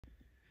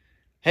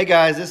Hey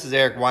guys, this is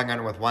Eric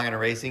Weingart with Weingart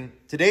Racing.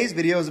 Today's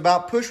video is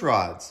about push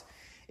rods.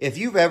 If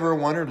you've ever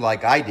wondered,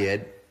 like I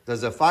did,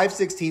 does a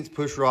 5/16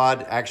 push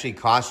rod actually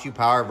cost you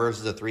power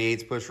versus a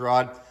 3/8 push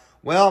rod?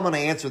 Well, I'm going to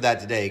answer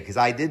that today because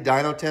I did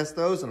dyno test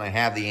those and I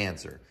have the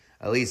answer.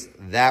 At least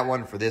that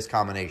one for this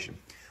combination.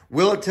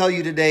 Will it tell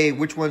you today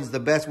which one's the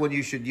best one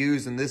you should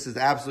use and this is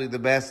absolutely the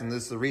best and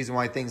this is the reason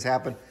why things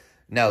happen?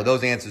 No,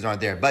 those answers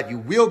aren't there. But you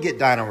will get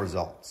dyno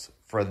results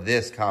for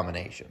this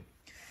combination.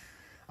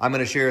 I'm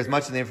going to share as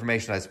much of the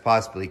information as I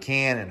possibly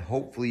can, and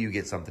hopefully you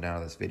get something out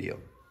of this video.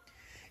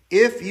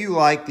 If you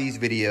like these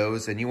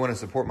videos and you want to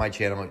support my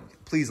channel,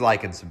 please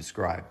like and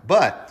subscribe.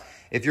 But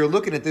if you're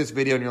looking at this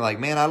video and you're like,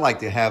 man, I'd like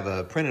to have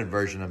a printed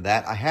version of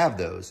that, I have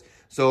those.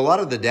 So a lot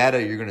of the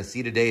data you're going to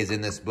see today is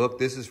in this book.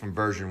 This is from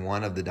version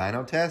 1 of the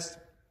dyno test.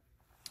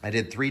 I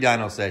did 3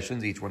 dyno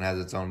sessions. Each one has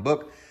its own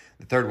book.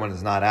 The third one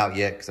is not out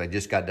yet because I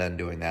just got done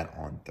doing that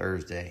on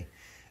Thursday.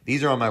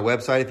 These are on my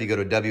website. If you go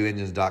to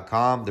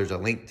wengines.com, there's a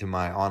link to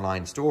my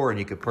online store and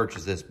you can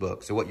purchase this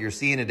book. So what you're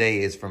seeing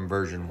today is from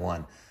version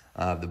 1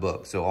 of the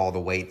book. So all the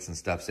weights and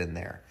stuff's in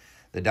there.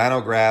 The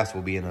dyno graphs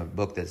will be in a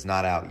book that's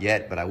not out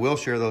yet, but I will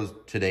share those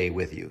today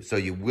with you. So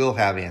you will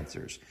have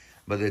answers.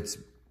 But it's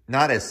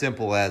not as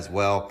simple as,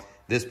 well,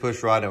 this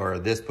push rod or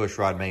this push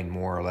rod made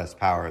more or less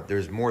power.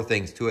 There's more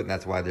things to it, and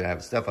that's why they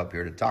have stuff up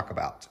here to talk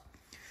about.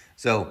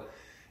 So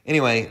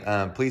anyway,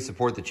 please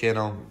support the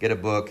channel. Get a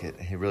book.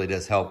 It really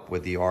does help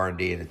with the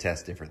R&D and to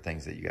test different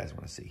things that you guys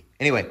want to see.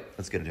 Anyway,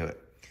 let's get into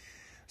it.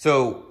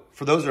 So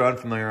for those that are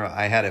unfamiliar,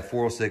 I had a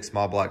 406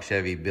 small block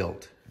Chevy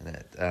built.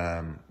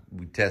 That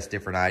we test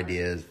different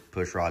ideas,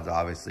 push rods,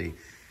 obviously.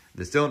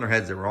 The cylinder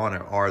heads that were on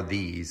it are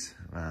these.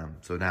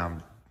 So now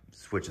I'm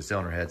switching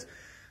cylinder heads.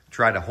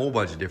 Tried a whole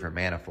bunch of different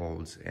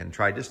manifolds and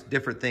tried just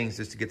different things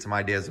just to get some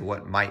ideas of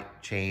what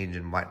might change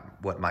and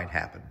what might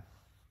happen.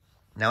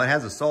 Now, it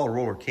has a solid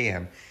roller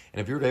cam,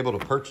 and if you were able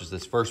to purchase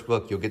this first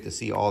book, you'll get to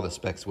see all the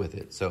specs with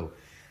it. So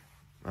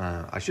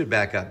I should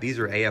back up. These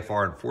are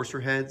AFR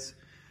enforcer heads,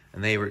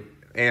 and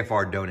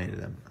AFR donated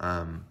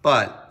them.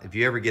 But if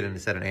you ever get in a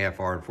set of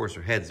AFR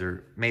enforcer heads,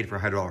 they're made for a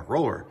hydraulic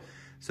roller.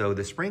 So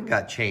the spring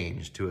got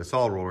changed to a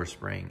solid roller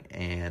spring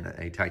and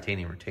a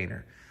titanium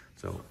retainer.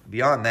 So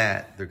beyond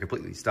that, they're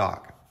completely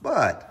stock.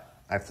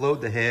 But I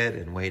flowed the head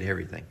and weighed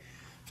everything.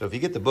 So if you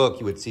get the book,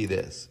 you would see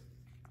this,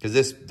 because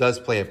this does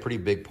play a pretty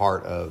big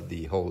part of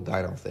the whole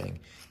dyno thing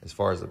as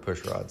far as the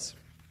push rods.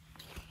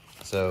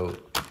 So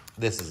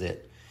this is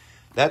it.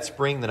 That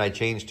spring that I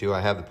changed to, I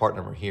have the part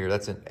number here.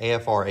 That's an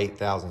AFR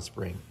 8000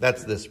 spring.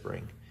 That's this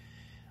spring.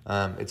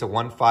 It's a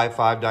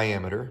 155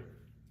 diameter,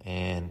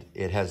 and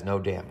it has no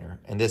dampener.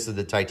 And this is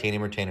the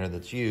titanium retainer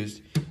that's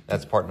used.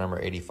 That's part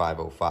number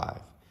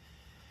 8505.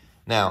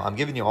 Now, I'm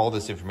giving you all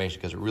this information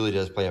because it really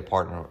does play a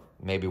part in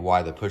maybe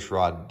why the push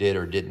rod did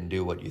or didn't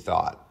do what you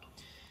thought.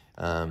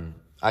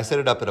 I set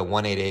it up at a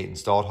 188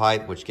 installed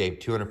height, which gave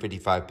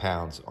 255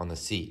 pounds on the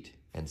seat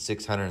and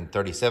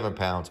 637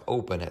 pounds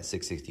open at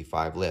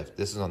 665 lift.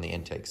 This is on the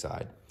intake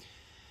side.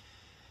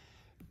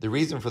 The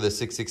reason for the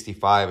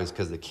 665 is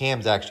because the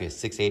cam's actually a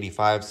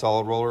 685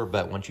 solid roller,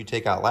 but once you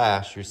take out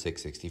lash, you're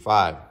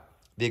 665.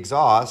 The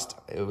exhaust,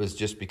 it was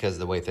just because of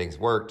the way things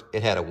worked.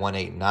 It had a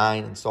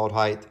 189 installed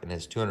height, and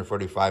it's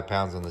 245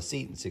 pounds on the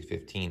seat and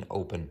 615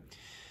 open.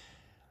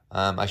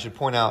 I should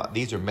point out,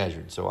 these are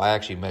measured, so I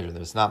actually measured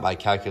them. It's not by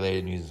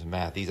calculated using some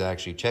math. These I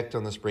actually checked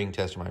on the spring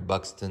tester, my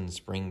Buxton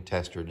spring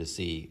tester, to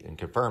see and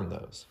confirm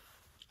those.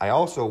 I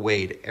also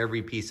weighed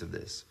every piece of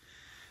this.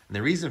 And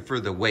the reason for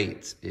the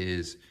weights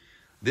is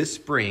this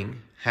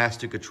spring has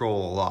to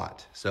control a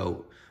lot.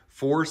 So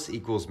force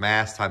equals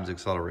mass times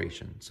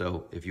acceleration.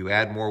 So if you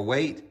add more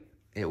weight,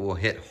 it will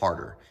hit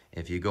harder.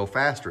 If you go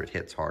faster, it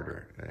hits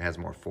harder. It has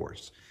more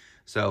force.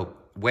 So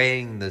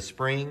weighing the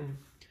spring,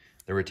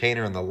 the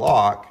retainer and the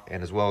lock,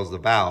 and as well as the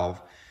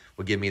valve,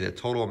 will give me the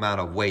total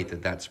amount of weight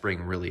that that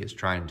spring really is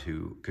trying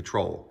to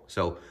control.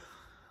 So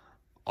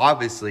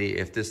obviously,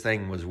 if this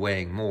thing was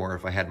weighing more,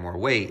 if I had more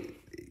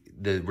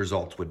weight, the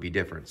results would be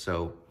different.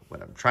 So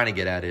what I'm trying to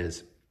get at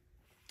is,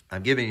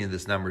 I'm giving you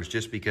this numbers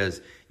just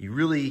because you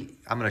really,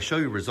 I'm going to show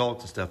you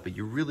results and stuff, but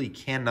you really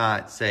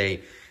cannot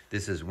say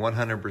this is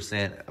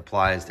 100%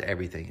 applies to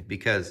everything,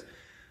 because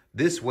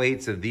this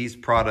weights of these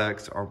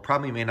products are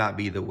probably may not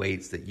be the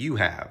weights that you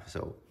have.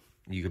 So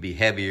you could be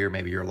heavier,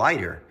 maybe you're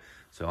lighter.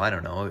 So I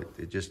don't know,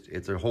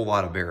 it's a whole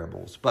lot of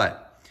variables,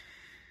 but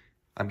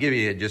I'm giving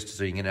you it just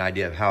so you can get an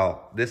idea of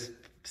how this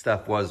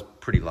stuff was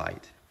pretty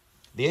light.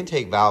 The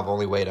intake valve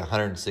only weighed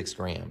 106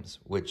 grams,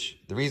 which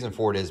the reason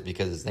for it is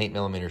because it's an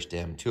 8mm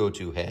stem,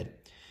 202 head.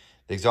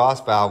 The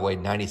exhaust valve weighed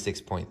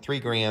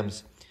 96.3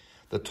 grams.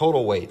 The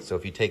total weight, so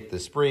if you take the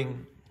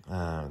spring,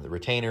 the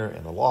retainer,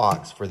 and the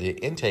locks, for the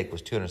intake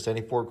was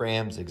 274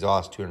 grams,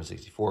 exhaust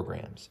 264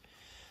 grams.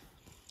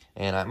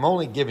 And I'm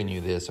only giving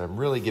you this, I'm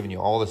really giving you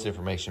all this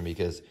information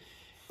because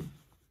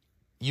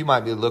you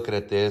might be looking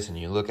at this and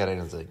you look at it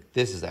and it's like,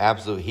 this is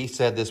absolutely, he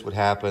said this would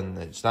happen,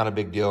 it's not a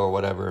big deal or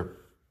whatever.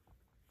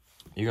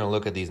 You're going to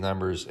look at these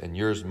numbers and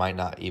yours might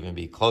not even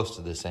be close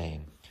to the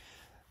same.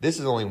 This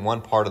is only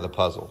one part of the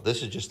puzzle.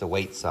 This is just the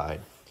weight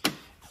side.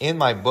 In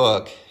my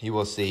book, you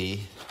will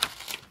see,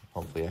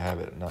 hopefully I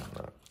have it not on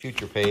the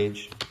future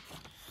page,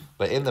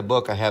 but in the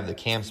book I have the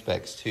cam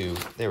specs too.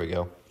 There we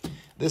go.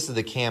 This is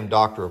the cam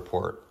doctor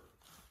report.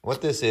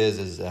 What this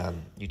is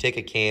you take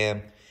a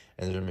cam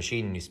and there's a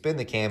machine and you spin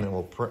the cam and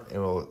it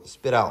will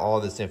spit out all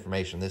this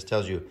information. This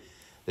tells you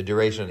the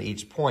duration at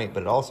each point,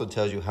 but it also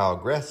tells you how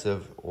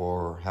aggressive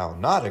or how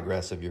not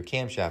aggressive your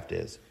camshaft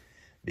is.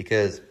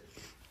 Because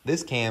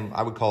this cam,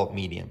 I would call it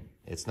medium.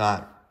 It's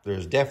not,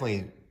 there's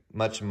definitely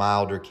much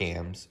milder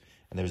cams,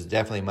 and there's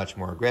definitely much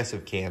more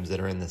aggressive cams that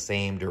are in the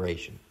same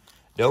duration.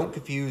 Don't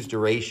confuse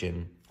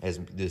duration as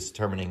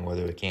determining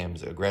whether the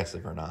cam's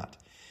aggressive or not.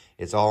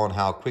 It's all on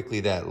how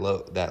quickly that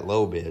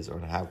lobe is, or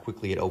how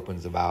quickly it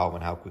opens the valve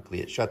and how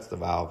quickly it shuts the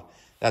valve.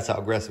 That's how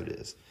aggressive it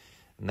is.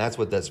 And that's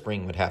what that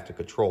spring would have to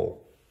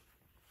control.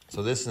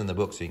 So this is in the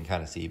book so you can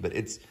kind of see, but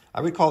I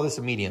would call this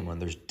a medium one.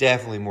 There's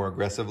definitely more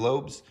aggressive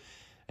lobes,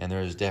 and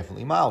there's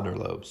definitely milder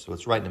lobes, so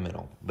it's right in the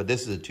middle. But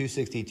this is a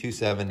 260,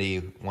 270,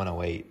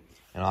 108,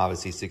 and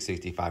obviously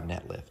 665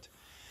 net lift.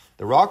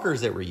 The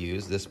rockers that were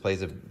used, this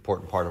plays an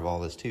important part of all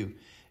this too,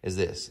 is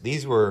this.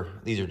 These are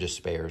just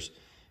spares,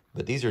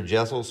 but these are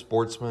Jessel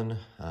Sportsman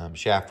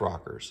shaft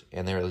rockers,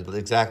 and they're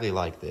exactly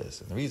like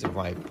this. And the reason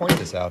why I point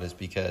this out is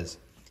because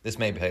this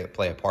may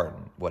play a part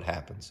in what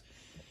happens.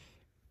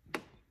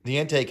 The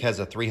intake has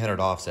a 300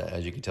 offset.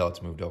 As you can tell,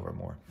 it's moved over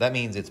more. That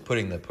means it's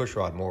putting the push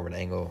rod more of an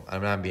angle.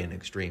 I'm not being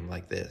extreme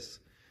like this,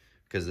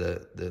 because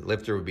the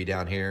lifter would be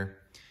down here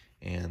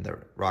and the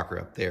rocker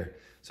up there.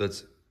 So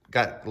it's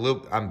got a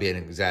little, I'm being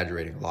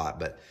exaggerating a lot,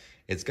 but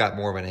it's got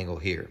more of an angle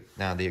here.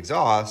 Now the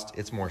exhaust,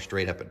 it's more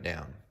straight up and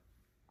down.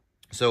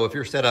 So if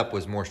your setup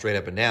was more straight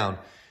up and down,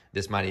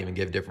 this might even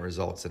give different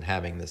results than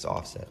having this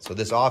offset. So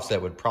this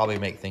offset would probably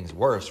make things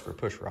worse for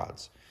push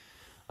rods,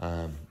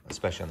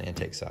 especially on the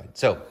intake side.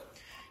 So,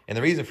 and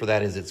the reason for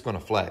that is it's going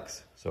to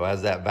flex. So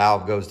as that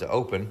valve goes to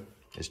open,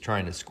 it's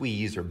trying to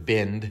squeeze or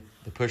bend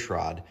the push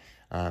rod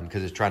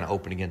because it's trying to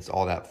open against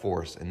all that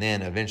force. And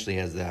then eventually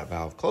as that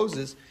valve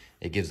closes,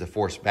 it gives the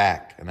force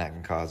back, and that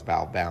can cause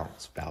valve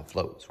bounce, valve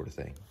float sort of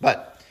thing.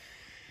 But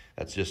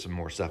that's just some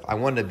more stuff. I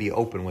wanted to be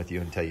open with you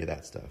and tell you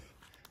that stuff.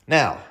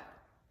 Now,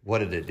 what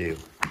did it do?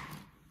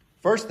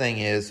 First thing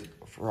is,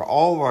 for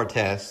all of our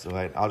tests, so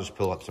I'll just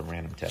pull up some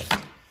random tests.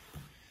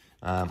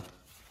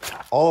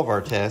 All of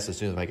our tests, as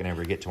soon as I can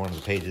ever get to one of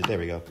the pages, there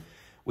we go.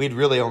 We'd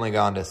really only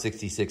gone to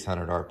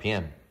 6,600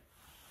 RPM.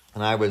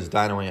 And I was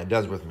dynoing it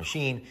does with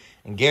machine.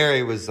 And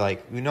Gary was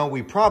like, you know,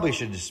 we probably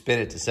should just spin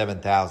it to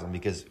 7,000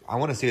 because I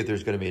want to see if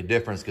there's going to be a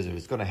difference, because if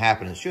it's going to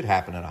happen, it should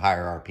happen at a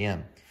higher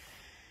RPM.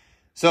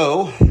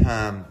 So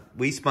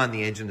we spun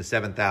the engine to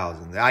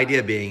 7,000. The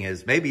idea being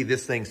is maybe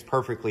this thing's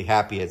perfectly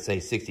happy at, say,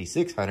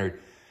 6,600,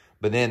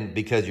 but then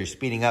because you're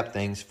speeding up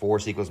things,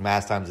 force equals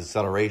mass times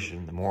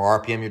acceleration. The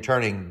more RPM you're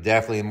turning,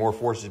 definitely the more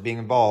force is being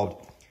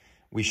involved.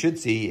 We should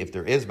see if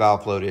there is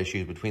valve float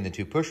issues between the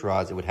two push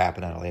rods, it would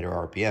happen at a later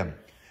RPM.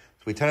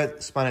 So we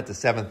spun it to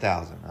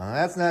 7,000. Now,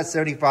 that's not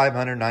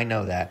 7,500, and I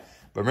know that.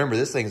 But remember,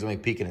 this thing's only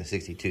peaking at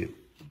 62.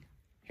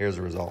 Here's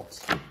the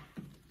results.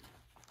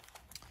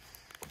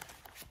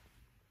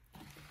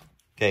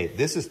 Okay,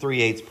 this is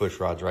 3/8 push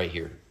rods right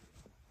here.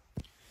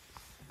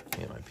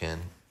 Get my pen.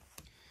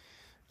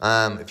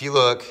 If you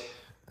look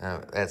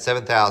at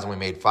 7,000, we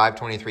made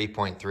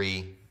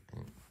 523.3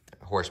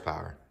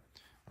 horsepower.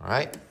 All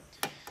right?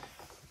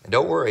 And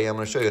don't worry, I'm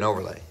going to show you an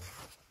overlay.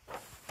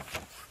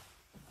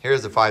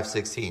 Here's the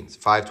 5/16,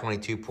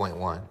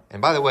 522.1.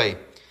 And by the way,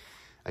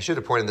 I should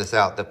have pointed this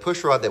out. The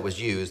push rod that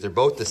was used, they're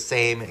both the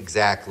same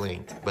exact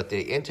length, but the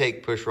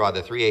intake push rod,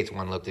 the 3/8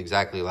 one, looked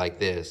exactly like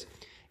this.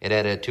 It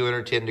had a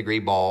 210-degree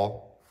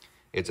ball.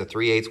 It's a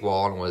 3/8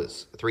 wall and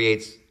was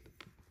 3/8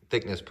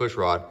 thickness push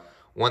rod,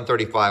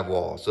 135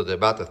 wall. So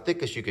about the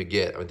thickest you could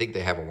get. I think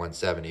they have a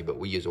 170, but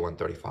we use a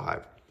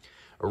 135.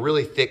 A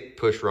really thick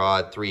push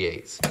rod,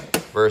 3/8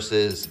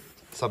 versus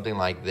something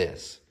like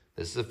this.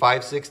 This is a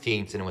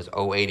 5/16 and it was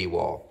 080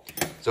 wall.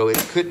 So it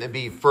couldn't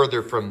be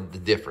further from the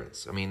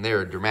difference. I mean,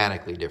 they're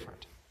dramatically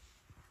different.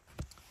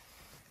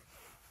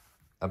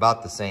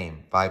 About the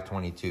same,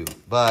 522.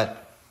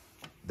 But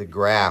the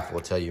graph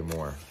will tell you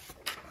more.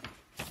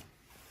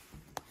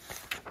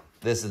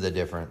 This is the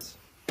difference.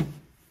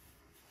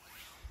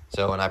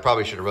 So, and I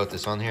probably should have wrote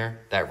this on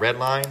here. That red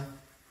line,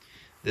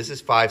 this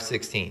is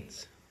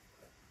 5/16.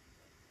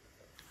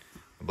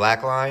 The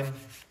black line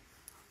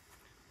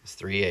is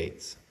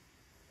 3/8.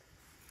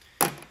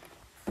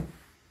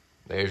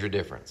 There's your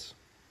difference.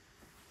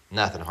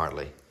 Nothing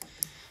hardly.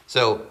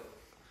 So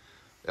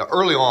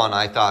early on,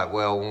 I thought,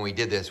 well, when we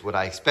did this, what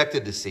I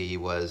expected to see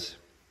was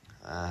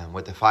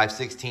with the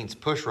 5/16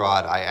 push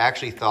rod, I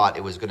actually thought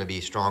it was going to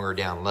be stronger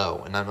down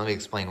low. And let me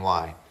explain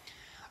why.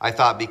 I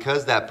thought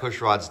because that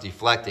push rod's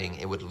deflecting,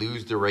 it would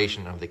lose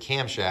duration of the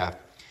camshaft.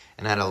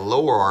 And at a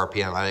lower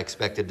RPM, I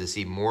expected to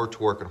see more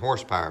torque and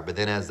horsepower. But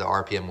then as the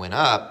RPM went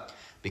up,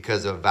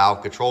 because of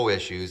valve control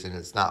issues and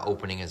it's not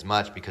opening as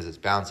much because it's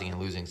bouncing and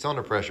losing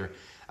cylinder pressure,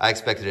 I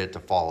expected it to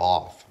fall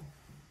off.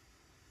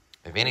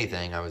 if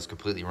anything, I was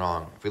completely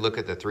wrong. If we look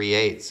at the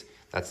 3/8,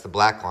 that's the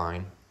black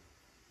line.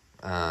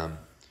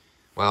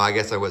 Well, I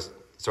guess I was,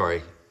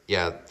 sorry.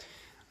 Yeah,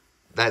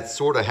 that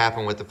sort of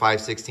happened with the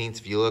 5/16.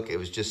 If you look, it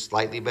was just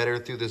slightly better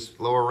through this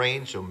lower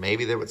range. So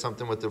maybe there was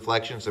something with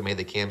deflection, so it made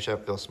the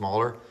camshaft feel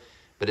smaller,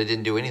 but it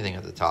didn't do anything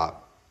at the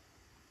top.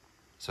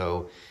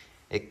 So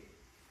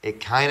it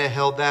kind of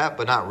held that,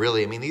 but not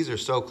really. I mean, these are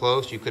so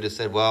close. You could have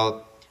said,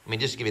 well, I mean,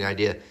 just to give you an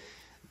idea,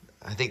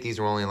 I think these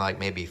are only like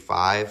maybe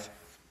 5,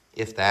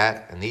 if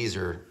that, and these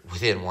are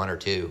within 1 or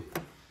 2.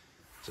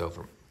 So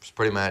from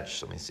pretty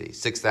much, let me see,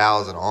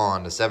 6,000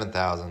 on to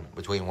 7,000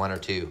 between 1 or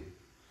 2.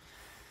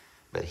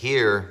 But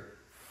here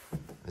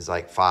is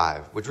like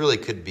 5, which really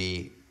could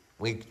be,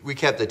 we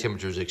kept the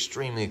temperatures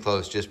extremely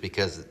close just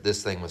because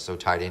this thing was so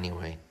tight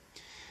anyway.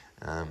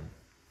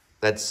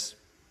 That's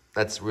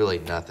really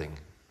nothing.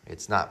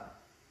 It's not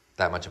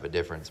that much of a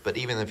difference. But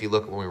even if you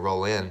look when we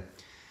roll in,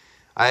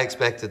 I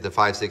expected the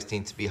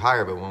 5/16 to be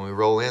higher, but when we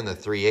roll in, the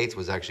 3/8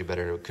 was actually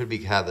better. It could be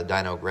kind of the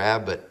dyno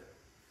grab, but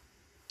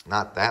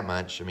not that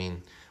much. I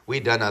mean,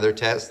 we'd done other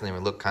tests, and they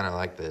would look kind of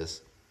like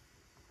this.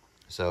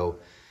 So,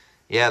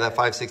 yeah, that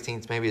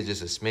 5/16 maybe is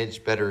just a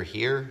smidge better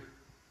here,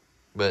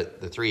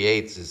 but the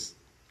 3/8 is,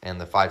 and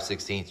the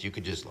 5/16, you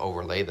could just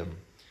overlay them.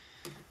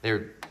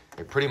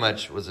 It pretty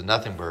much was a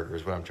nothing burger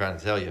is what I'm trying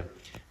to tell you.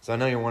 So I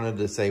know you wanted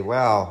to say,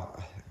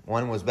 wow,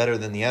 one was better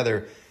than the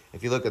other.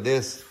 If you look at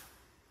this,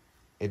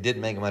 it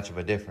didn't make much of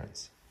a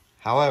difference.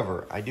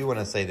 However, I do want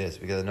to say this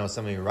because I know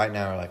some of you right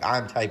now are like,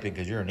 I'm typing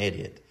because you're an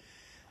idiot.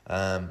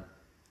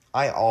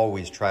 I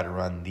always try to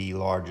run the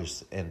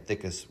largest and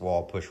thickest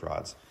wall push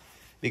rods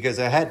because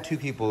I had 2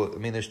 people. I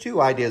mean, there's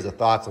 2 ideas of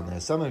thoughts on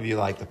this. Some of you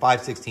like the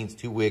 5/16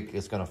 too weak,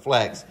 it's going to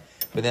flex.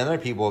 But then other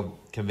people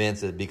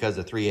convinced that because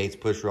the 3/8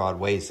 push rod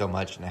weighs so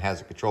much and it has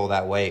to control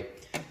that weight,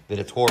 that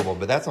it's horrible.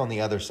 But that's on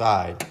the other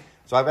side.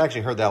 So I've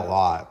actually heard that a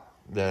lot.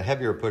 The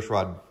heavier push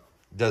rod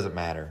doesn't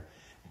matter.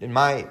 In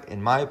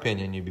my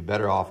opinion, you'd be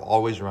better off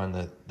always run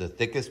the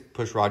thickest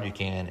push rod you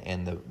can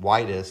and the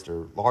widest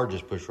or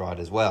largest push rod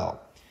as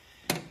well.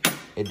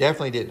 It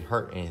definitely didn't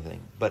hurt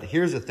anything. But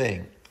here's the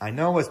thing. I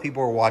know as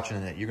people are watching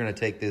it, you're going to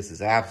take this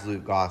as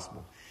absolute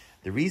gospel.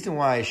 The reason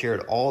why I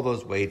shared all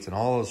those weights and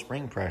all those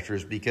spring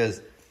pressures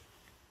because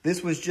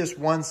this was just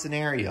one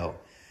scenario.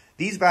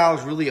 These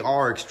valves really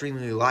are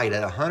extremely light.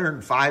 At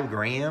 105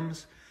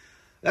 grams,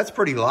 that's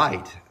pretty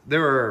light.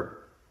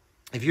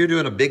 If you're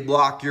doing a big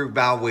block, your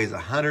valve weighs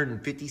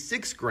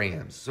 156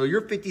 grams. So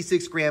you're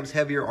 56 grams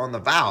heavier on the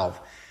valve.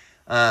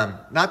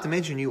 Not to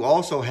mention you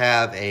also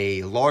have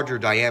a larger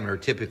diameter.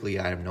 Typically,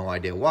 I have no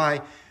idea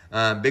why.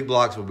 Big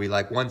blocks will be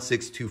like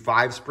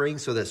 1.625 spring,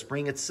 so that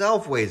spring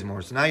itself weighs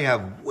more. So now you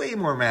have way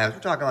more mass. We're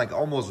talking like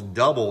almost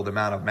double the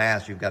amount of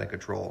mass you've got to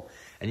control.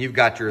 And you've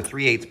got your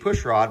 3/8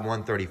 push rod,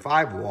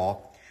 135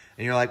 wall.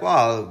 And you're like,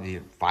 well,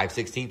 the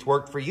 5/16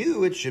 worked for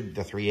you.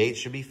 The 3/8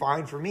 should be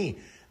fine for me.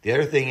 The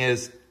other thing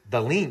is the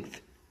length.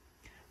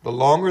 The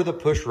longer the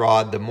push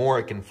rod, the more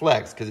it can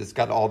flex because it's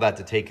got all that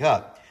to take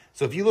up.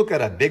 So if you look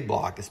at a big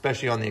block,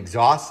 especially on the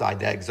exhaust side,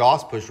 that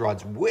exhaust push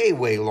rod's way,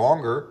 way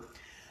longer.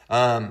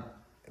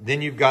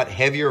 Then you've got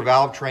heavier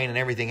valve train and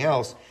everything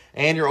else,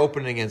 and you're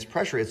opening against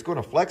pressure. It's going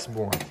to flex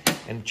more.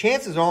 And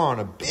chances are on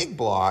a big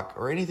block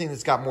or anything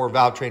that's got more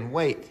valve train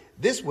weight,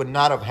 this would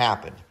not have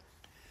happened.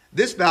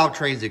 This valve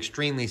train is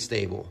extremely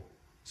stable.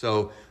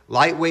 So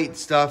lightweight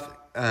stuff,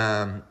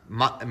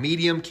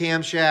 medium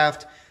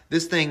camshaft.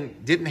 This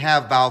thing didn't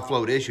have valve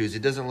float issues.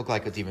 It doesn't look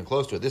like it's even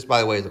close to it. This, by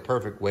the way, is a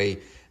perfect way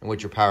in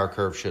which your power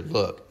curve should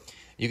look.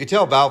 You can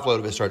tell valve float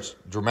if it starts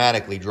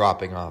dramatically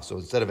dropping off. So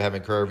instead of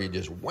having curve, you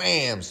just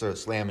wham, start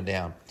slamming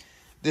down.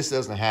 This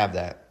doesn't have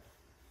that.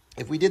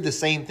 If we did the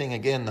same thing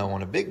again, though,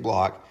 on a big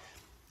block,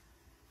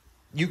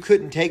 you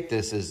couldn't take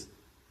this as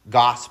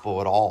gospel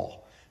at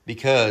all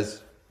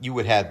because you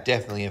would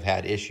definitely have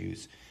had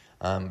issues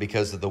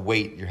because of the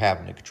weight you're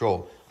having to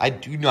control. I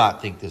do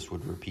not think this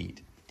would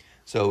repeat.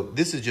 So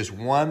this is just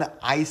one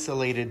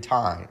isolated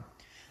time.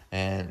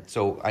 And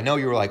so I know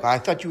you were like, I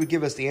thought you would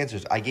give us the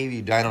answers. I gave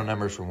you dyno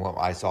numbers from what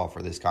I saw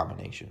for this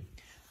combination.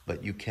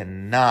 But you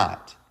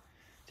cannot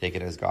take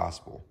it as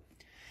gospel.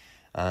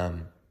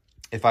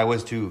 If I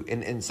was to,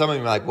 and some of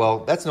you are like, well,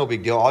 that's no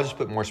big deal. I'll just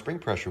put more spring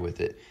pressure with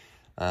it.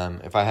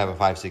 If I have a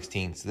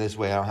 5/16, so this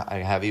way I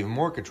have even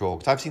more control.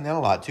 Because I've seen that a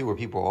lot too, where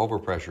people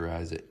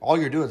overpressurize it. All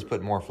you're doing is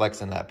put more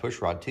flex in that push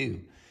rod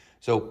too.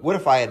 So what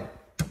if I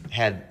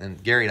had,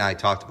 and Gary and I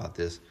talked about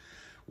this,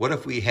 what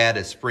if we had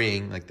a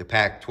spring like the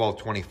Pack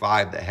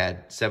 1225 that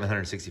had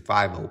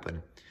 765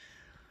 open?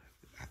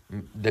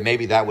 Then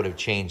maybe that would have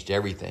changed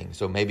everything.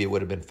 So maybe it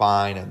would have been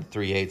fine and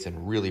 3/8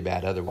 and really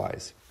bad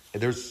otherwise.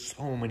 There's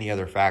so many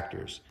other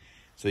factors.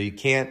 So you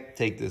can't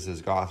take this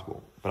as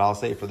gospel. But I'll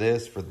say for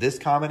this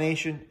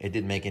combination, it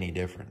didn't make any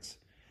difference.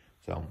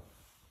 So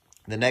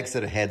the next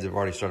set of heads have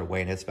already started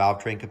weighing its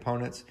valve train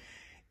components.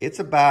 It's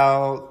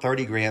about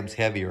 30 grams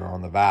heavier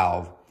on the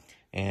valve,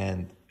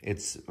 and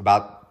it's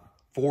about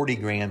 40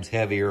 grams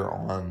heavier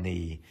on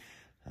the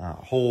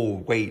whole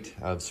weight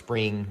of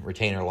spring,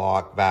 retainer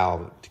lock,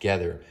 valve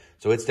together.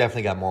 So it's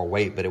definitely got more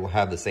weight, but it will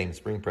have the same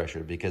spring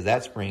pressure because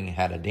that spring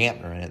had a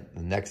dampener in it,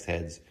 the next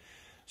heads.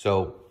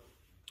 So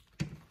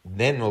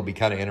then it'll be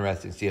kind of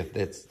interesting to see if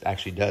that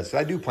actually does. So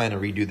I do plan to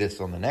redo this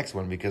on the next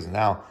one because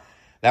now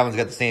that one's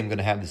got the same, going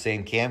to have the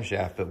same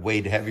camshaft, but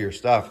way heavier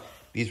stuff.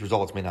 These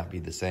results may not be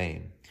the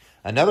same.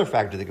 Another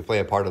factor that could play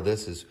a part of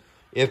this is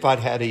if I'd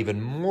had even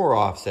more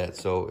offset.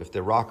 So if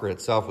the rocker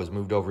itself was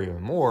moved over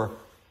even more,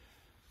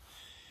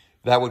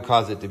 that would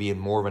cause it to be in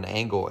more of an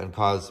angle and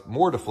cause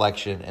more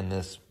deflection, and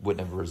this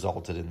wouldn't have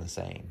resulted in the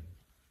same.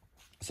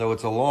 So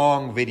it's a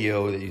long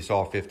video that you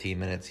saw 15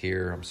 minutes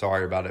here. I'm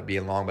sorry about it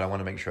being long, but I want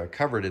to make sure I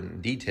covered it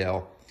in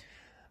detail.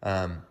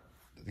 To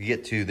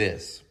get to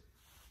this.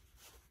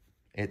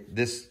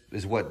 This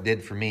is what it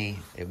did for me.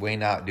 It may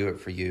not do it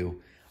for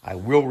you. I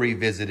will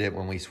revisit it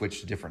when we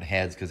switch to different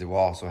heads because it will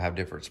also have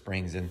different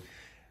springs. And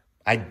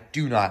I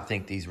do not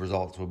think these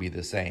results will be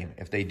the same.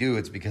 If they do,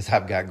 it's because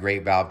I've got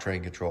great valve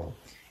train control.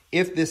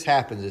 If this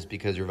happens, it's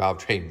because your valve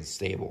train is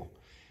stable.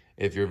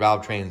 If your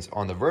valve train's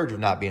on the verge of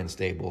not being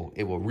stable,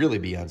 it will really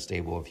be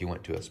unstable if you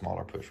went to a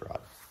smaller push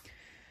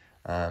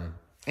rod.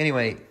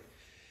 Anyway,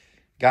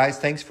 guys,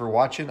 thanks for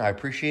watching. I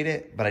appreciate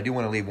it, but I do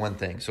want to leave one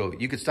thing. So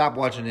you could stop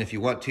watching if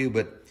you want to,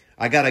 but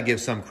I got to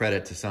give some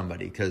credit to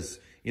somebody because,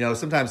 you know,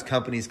 sometimes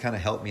companies kind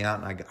of help me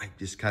out, and I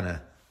just kind of,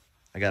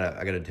 I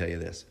gotta tell you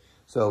this.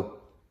 So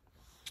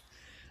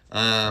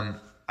I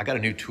got a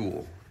new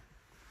tool.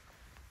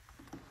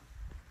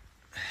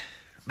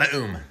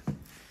 Boom.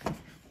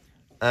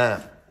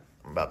 I'm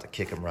about to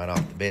kick him right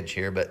off the bench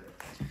here, but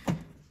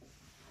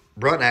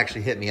Brunt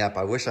actually hit me up.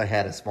 I wish I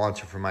had a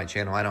sponsor for my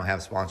channel. I don't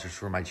have sponsors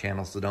for my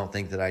channel, so don't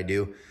think that I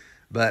do.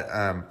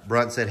 But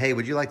Brunt said, hey,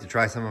 would you like to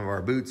try some of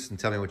our boots and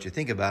tell me what you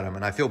think about them?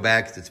 And I feel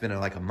bad because it's been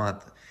like a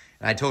month.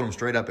 And I told him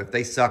straight up, if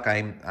they suck,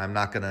 I'm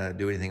not going to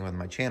do anything with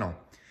my channel.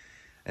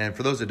 And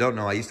for those that don't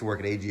know, I used to work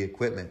at AG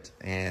Equipment,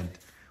 and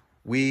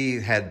we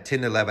had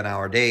 10 to 11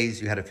 hour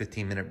days. You had a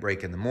 15-minute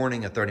break in the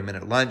morning, a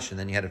 30-minute lunch, and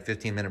then you had a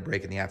 15-minute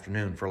break in the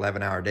afternoon for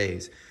 11-hour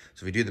days.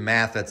 So if you do the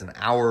math, that's an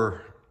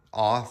hour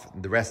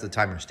off. The rest of the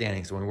time you're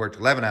standing. So when we worked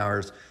 11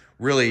 hours,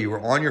 really you were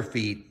on your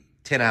feet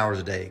 10 hours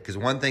a day. Because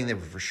one thing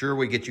that for sure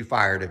would get you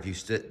fired if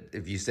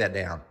you sat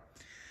down.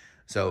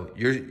 So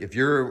if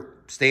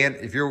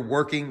you're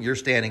working, you're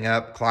standing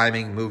up,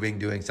 climbing, moving,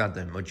 doing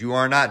something. What you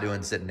are not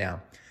doing, sitting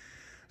down.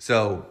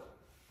 So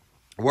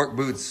work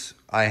boots,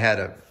 I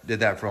did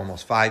that for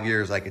almost 5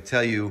 years. I could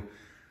tell you,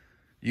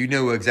 you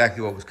knew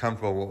exactly what was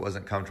comfortable, what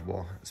wasn't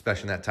comfortable,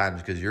 especially in that time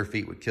because your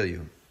feet would kill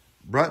you.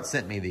 Brunt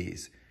sent me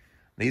these.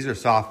 These are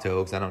soft toe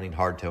because I don't need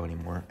hard toe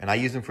anymore. And I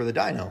use them for the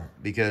dyno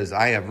because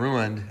I have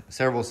ruined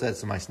several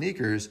sets of my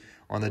sneakers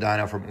on the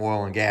dyno from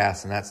oil and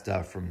gas and that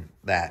stuff from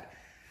that.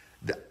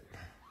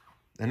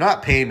 They're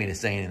not paying me to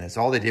say any of this.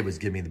 All they did was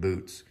give me the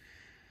boots.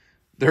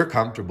 They're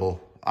comfortable.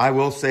 I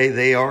will say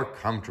they are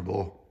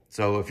comfortable.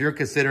 So if you're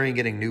considering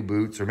getting new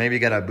boots or maybe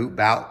you got a boot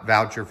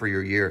voucher for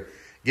your year,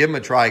 give them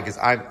a try because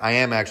I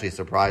am actually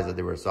surprised that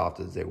they were as soft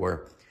as they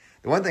were.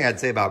 The one thing I'd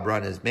say about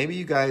Brunt is maybe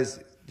you guys,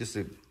 just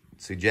a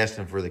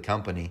suggestion for the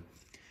company,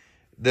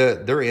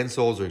 their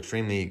insoles are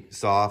extremely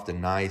soft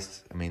and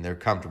nice. I mean, they're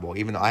comfortable.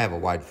 Even though I have a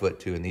wide foot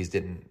too, and these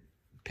didn't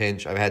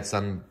pinch. I've had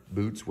some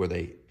boots where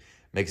they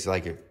makes it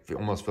like it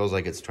almost feels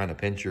like it's trying to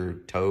pinch your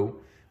toe.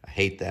 I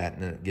hate that,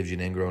 and it gives you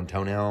an ingrown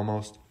toenail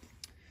almost.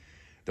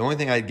 The only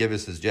thing I'd give a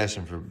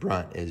suggestion for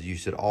Brunt is you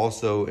should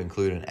also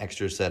include an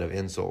extra set of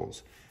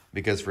insoles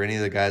because for any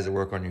of the guys that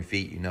work on your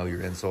feet, you know your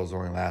insoles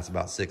only last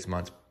about 6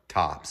 months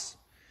tops,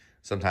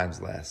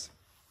 sometimes less.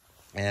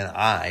 And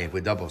I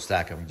would double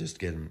stack them, just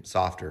get them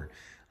softer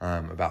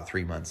about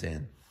 3 months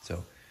in.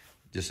 So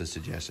just a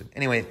suggestion.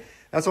 Anyway,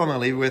 that's all I'm going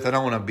to leave it with. I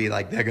don't want to be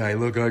like that guy,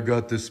 look, I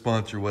got this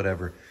sponsor,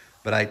 whatever.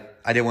 But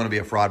I didn't want to be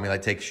a fraud. I mean,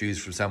 like take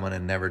shoes from someone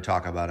and never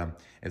talk about them.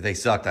 If they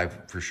sucked, I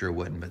for sure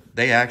wouldn't. But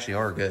they actually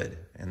are good.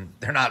 And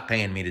they're not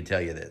paying me to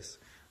tell you this.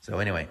 So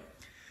anyway,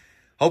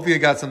 hope you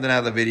got something out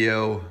of the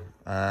video.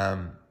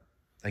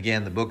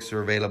 Again, the books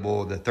are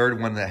available. The third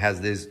one that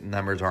has these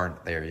numbers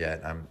aren't there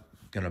yet. I'm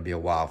going to be a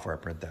while before I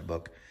print that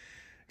book.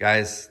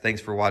 Guys, thanks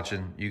for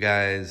watching. You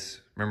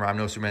guys, remember, I'm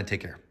no Superman.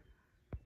 Take care.